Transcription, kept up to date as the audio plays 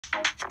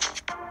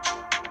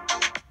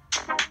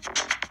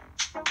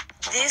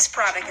This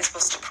product is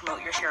supposed to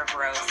promote your hair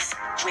growth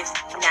with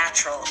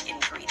natural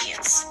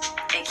ingredients.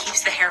 It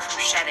keeps the hair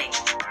from shedding.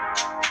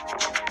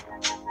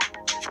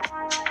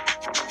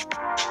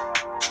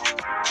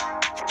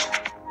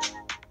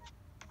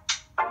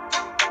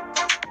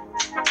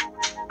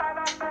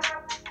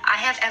 I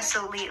have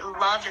absolutely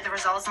loved the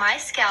results. My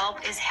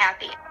scalp is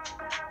happy.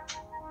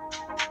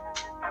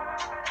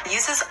 It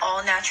uses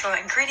all natural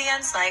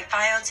ingredients like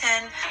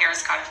biotin. My hair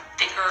has gotten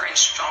thicker and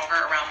stronger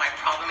around my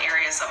problem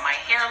areas of my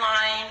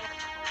hairline.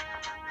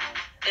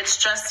 It's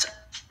just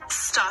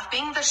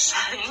stopping the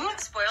shedding.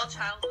 Spoiled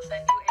Child will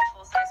send you a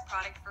full-size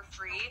product for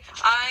free.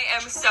 I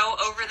am so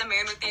over the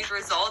moon with these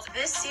results.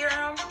 This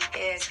serum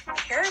is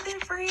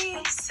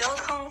paraben-free,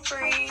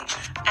 silicone-free,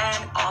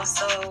 and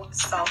also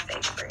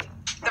sulfate-free.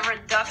 The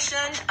reduction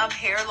of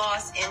hair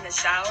loss in the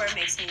shower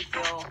makes me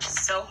feel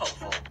so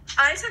hopeful.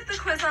 I took the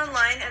quiz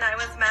online and I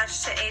was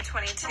matched to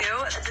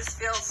A22. It just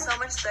feels so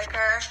much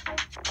thicker.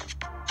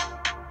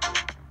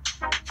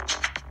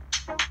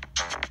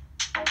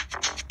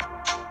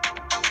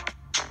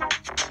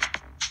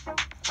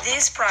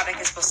 This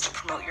product is supposed to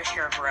promote your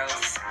hair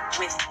growth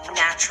with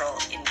natural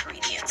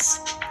ingredients.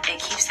 It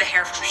keeps the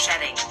hair from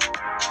shedding.